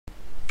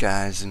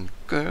guys and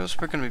girls,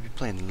 we're going to be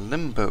playing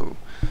Limbo.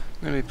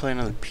 We're going to be playing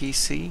on the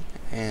PC,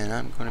 and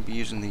I'm going to be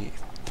using the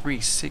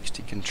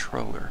 360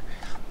 controller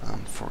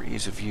for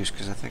ease of use,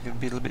 because I think it'd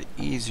be a little bit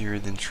easier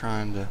than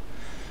trying to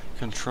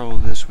control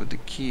this with the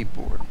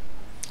keyboard.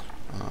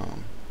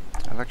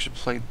 I've actually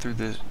played through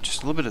this,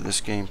 just a little bit of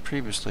this game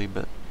previously,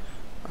 but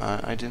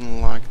I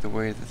didn't like the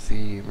way that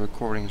the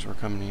recordings were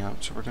coming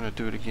out, so we're going to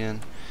do it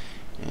again,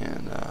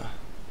 and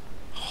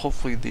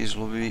hopefully these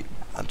will be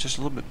just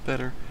a little bit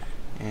better,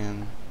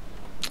 and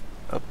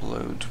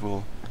uploads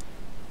will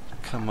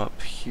come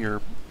up here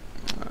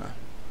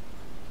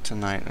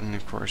tonight. And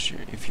of course,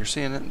 if you're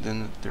seeing it,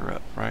 then they're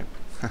up, right?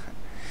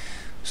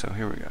 So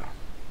here we go.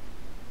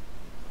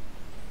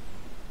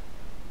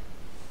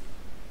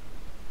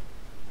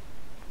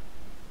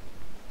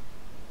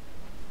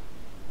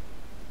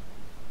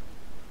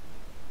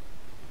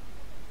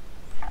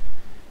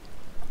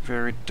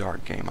 Very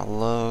dark game. I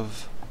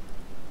love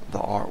the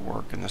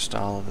artwork and the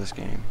style of this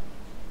game.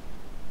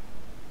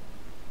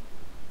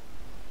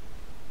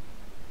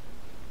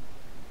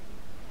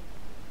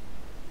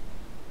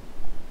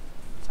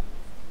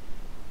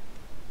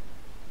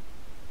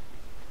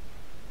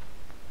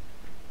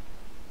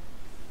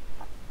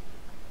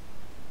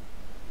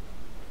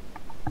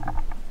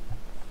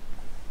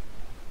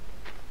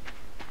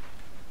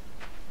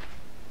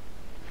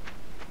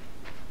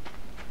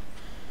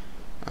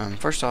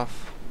 First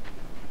off,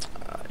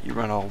 if you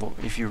run all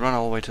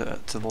the way to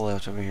the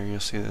left over here, you'll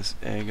see this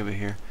egg over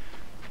here,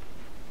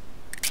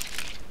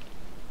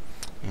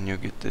 and you'll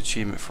get the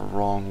achievement for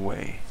wrong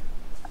way.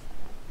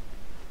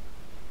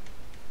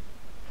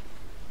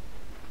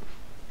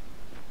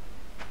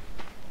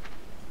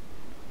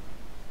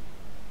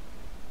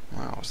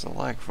 Wow, what's the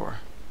lag for?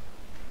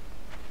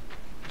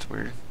 It's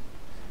weird.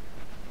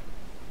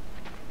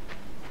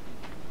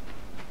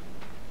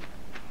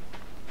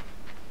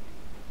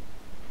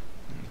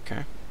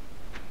 Okay.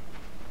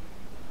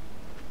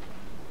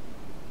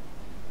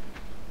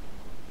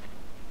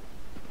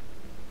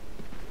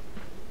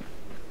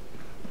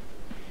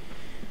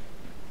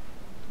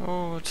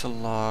 Oh, it's a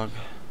log.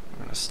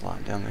 We're gonna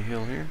slide down the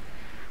hill here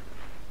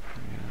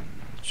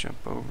and jump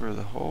over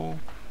the hole.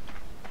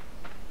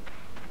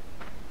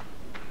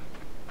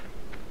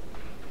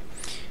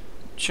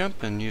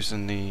 Jumping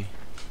using the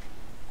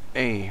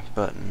A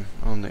button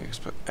on the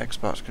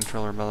Xbox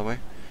controller, by the way,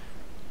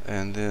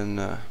 and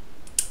then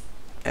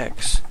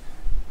X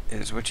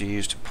is what you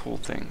use to pull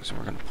things, and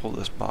we're going to pull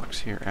this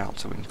box here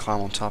out so we can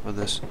climb on top of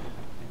this.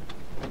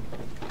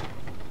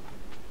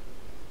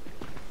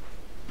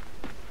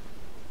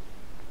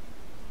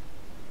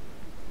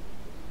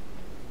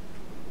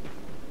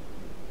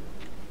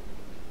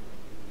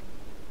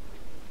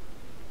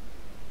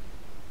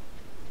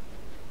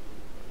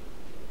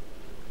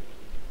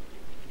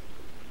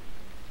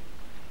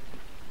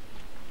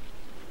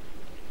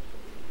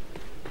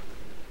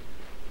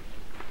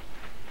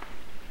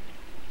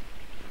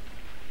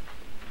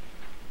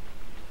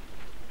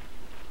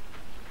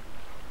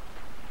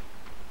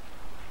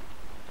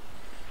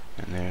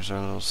 And there's our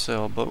little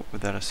sailboat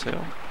without a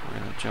sail. We're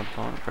going to jump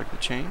on it, break the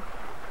chain,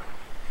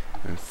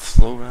 and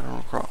float right on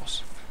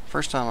across.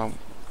 First time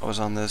I was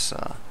on this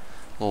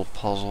little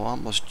puzzle, I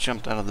almost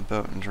jumped out of the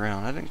boat and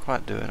drowned. I didn't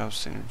quite do it. I was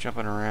sitting there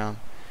jumping around,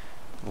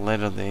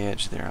 led on the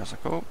edge there. I was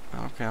like, oh,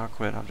 okay, I'll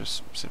quit. I'll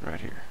just sit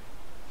right here.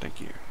 Thank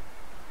you.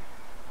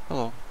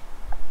 Hello.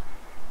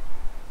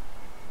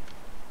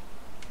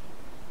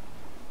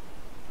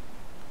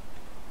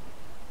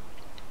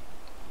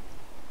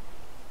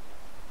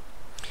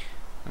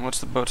 And once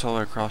the boat's all the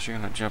way across, you're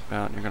going to jump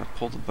out and you're going to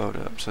pull the boat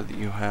up so that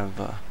you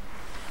have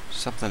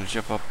something to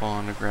jump up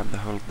on to grab the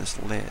hold of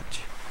this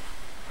ledge.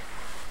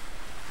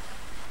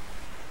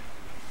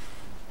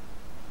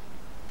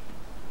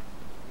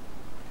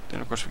 Then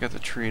of course we got the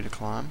tree to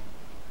climb.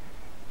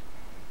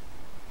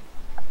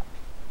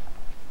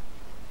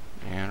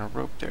 And a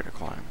rope there to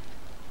climb.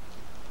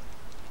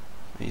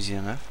 Easy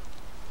enough.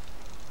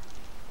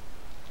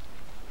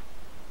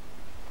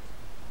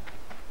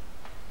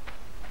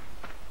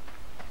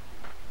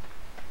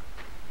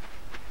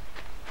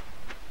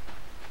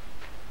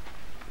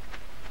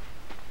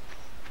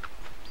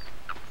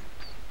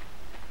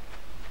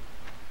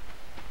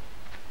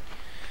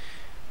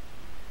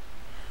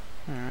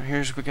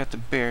 Here's we got the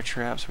bear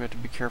traps we have to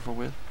be careful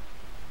with.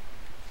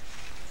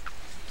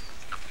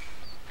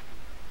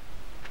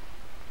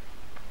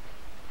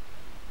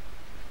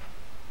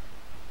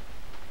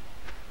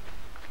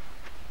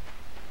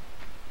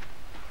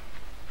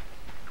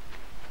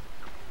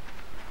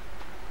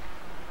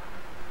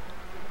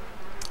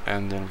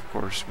 And then of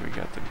course we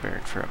got the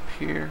bear trap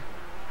here,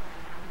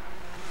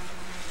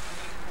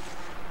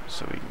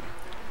 so we can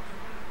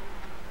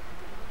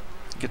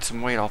get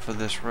some weight off of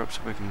this rope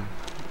so we can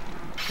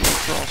go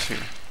across here.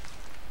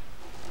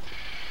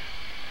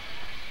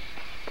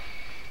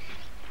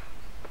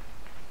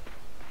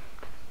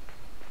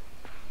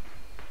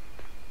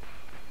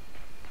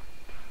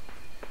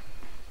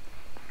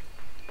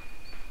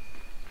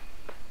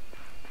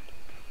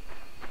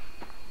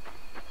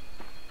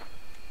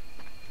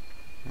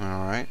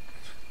 Alright.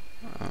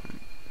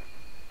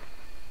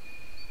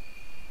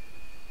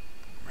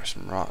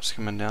 rocks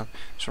coming down.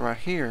 So right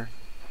here,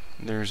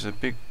 there's a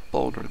big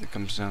boulder that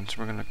comes down. So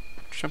we're gonna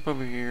jump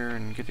over here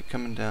and get it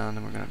coming down,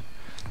 and we're gonna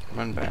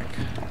run back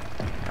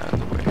out of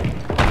the way.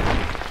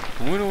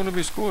 We don't want to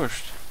be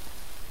squished.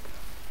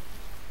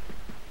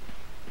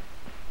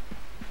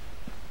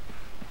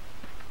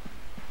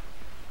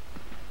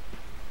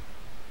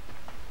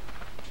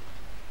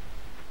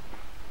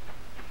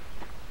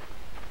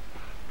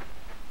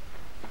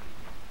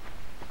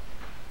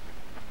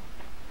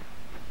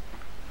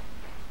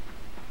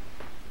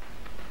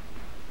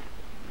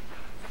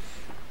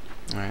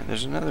 Alright,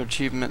 there's another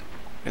achievement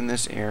in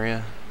this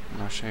area,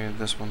 and I'll show you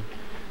this one.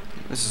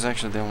 This is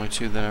actually the only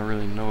two that I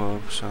really know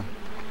of, so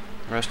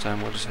the rest of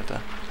them we'll just have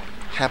to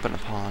happen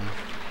upon.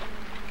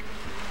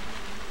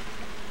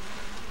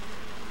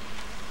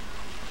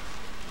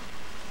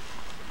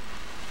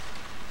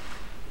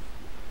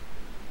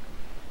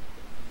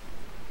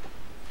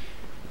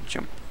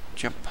 Jump,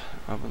 jump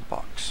over the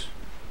box.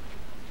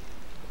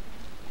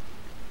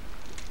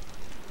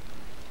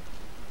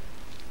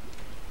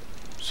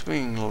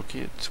 Swing, little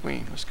kid,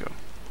 swing, let's go.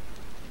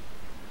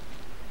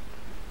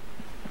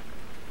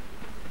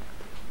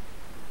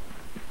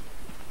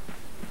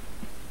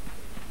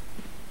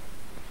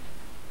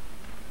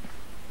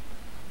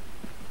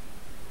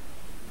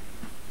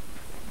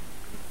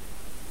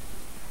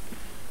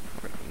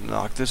 We're gonna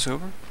knock this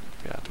over,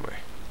 get out the way.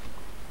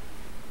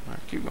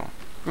 Alright, keep going,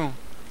 go on.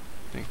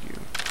 Thank you.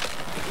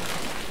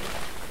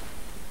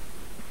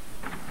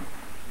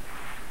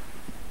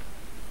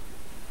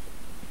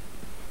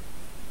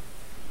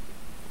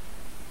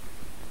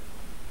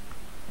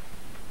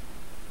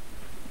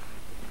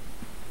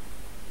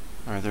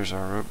 Alright, there's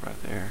our rope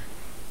right there.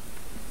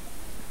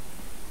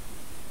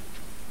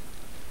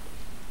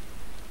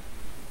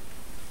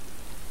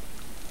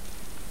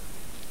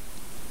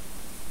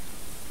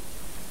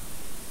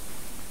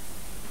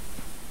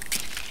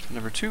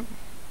 Number 2.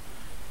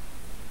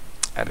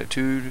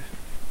 Attitude.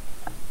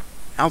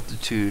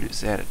 Altitude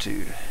is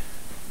attitude.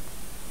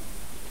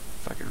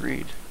 If I could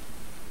read.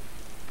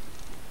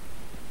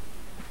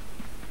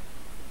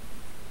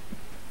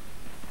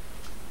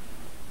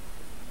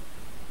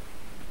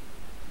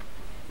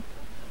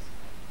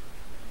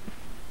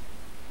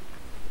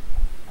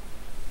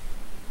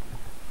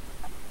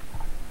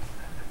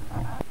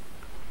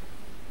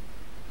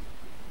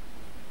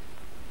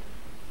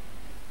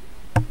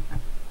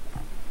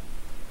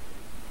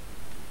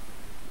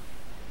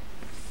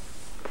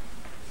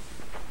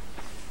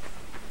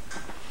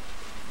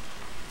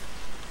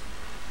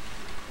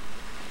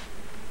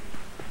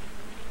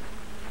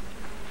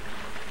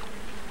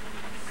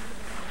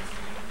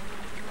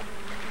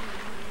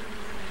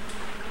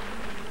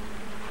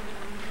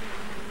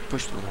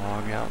 Push the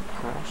log out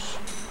across.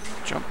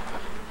 Jump.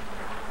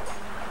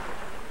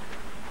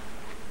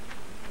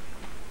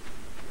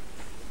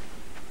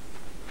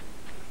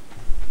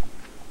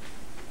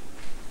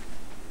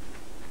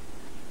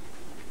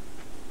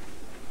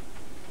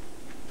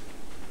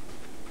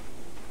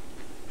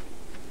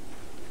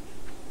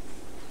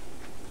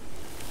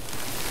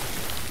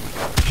 We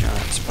got a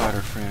giant spider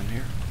friend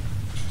here.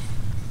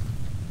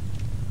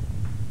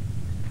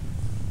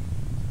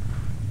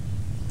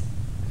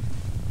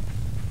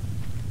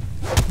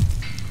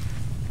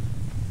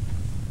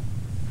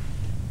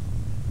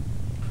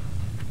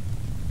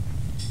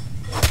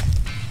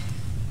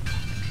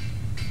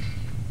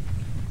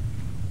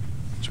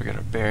 We got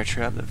a bear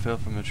trap that fell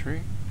from a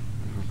tree.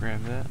 We'll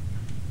grab that.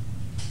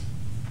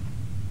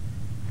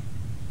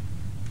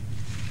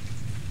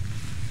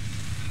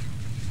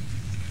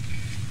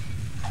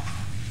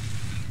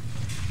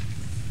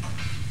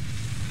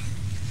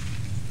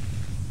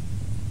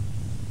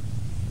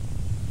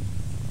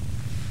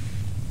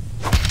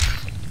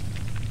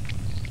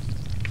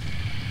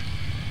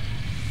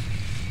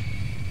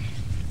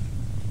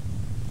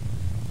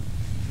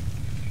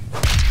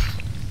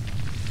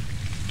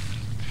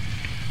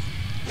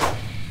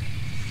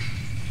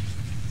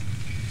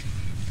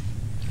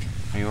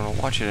 You want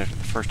to watch it after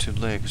the first 2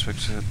 legs,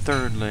 because the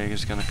 3rd leg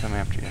is going to come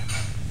after you.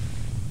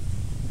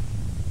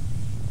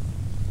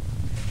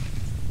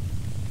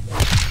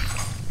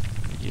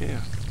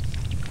 Yeah.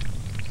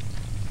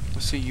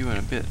 We'll see you in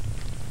a bit.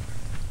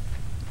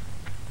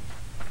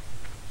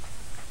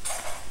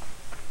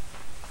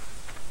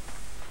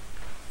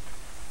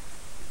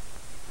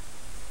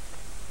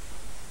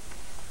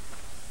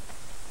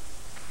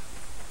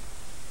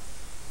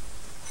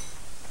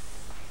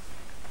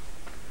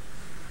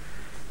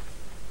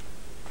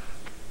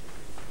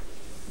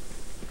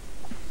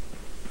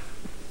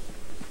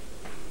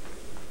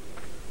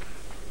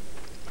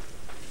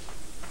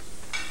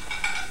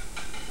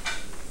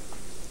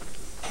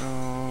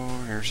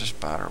 There's the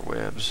spider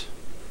webs.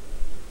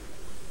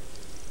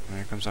 And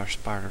here comes our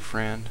spider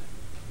friend.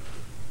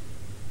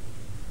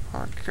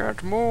 I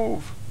can't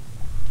move.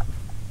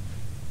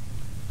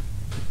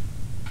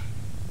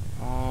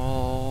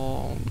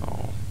 Oh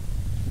no.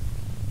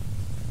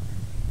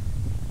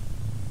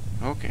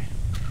 Okay.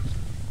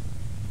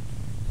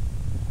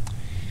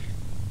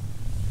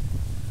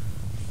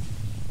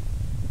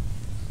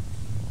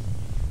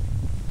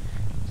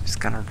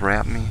 gonna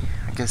wrap me.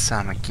 I guess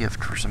I'm a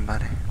gift for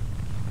somebody.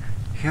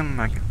 Him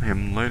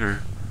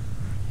later.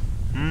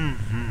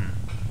 Mm-hmm.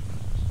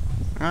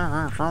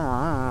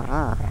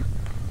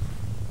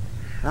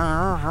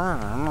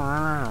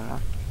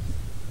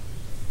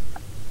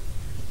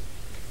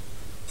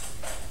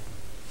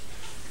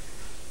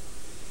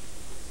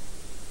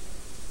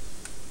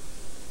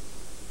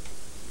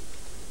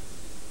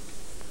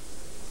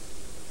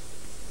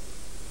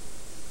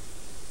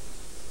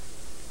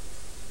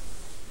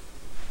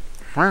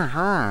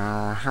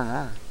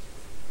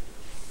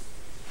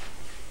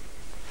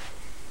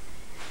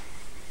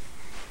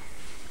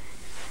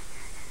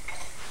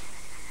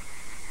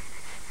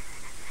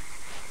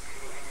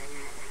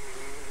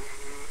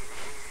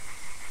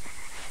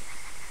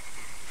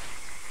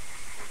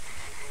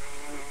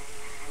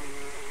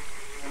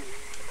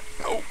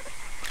 Oh.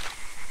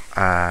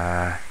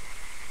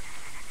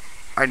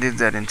 I did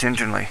that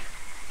intentionally.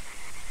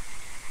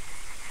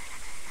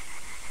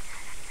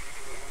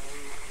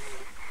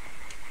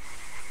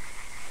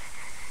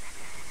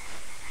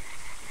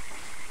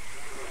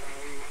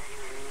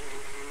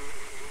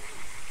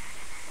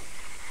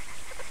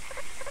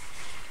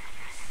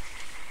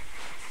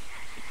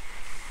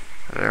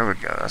 There we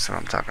go, that's what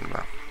I'm talking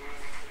about.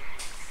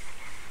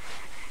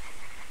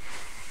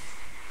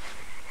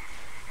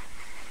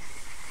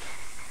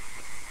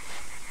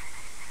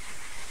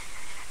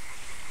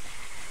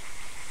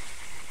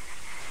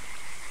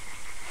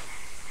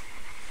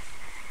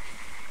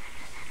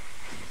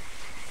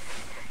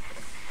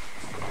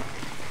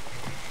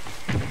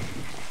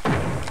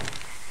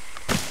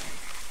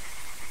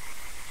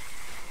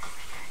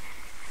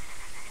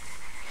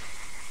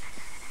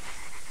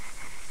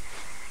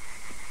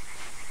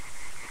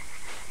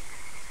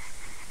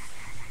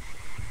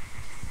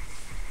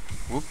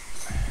 Whoop.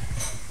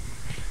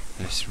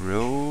 Let's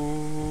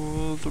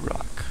roll the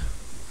rock.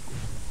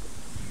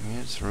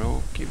 Let's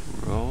keep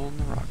rolling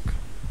the rock.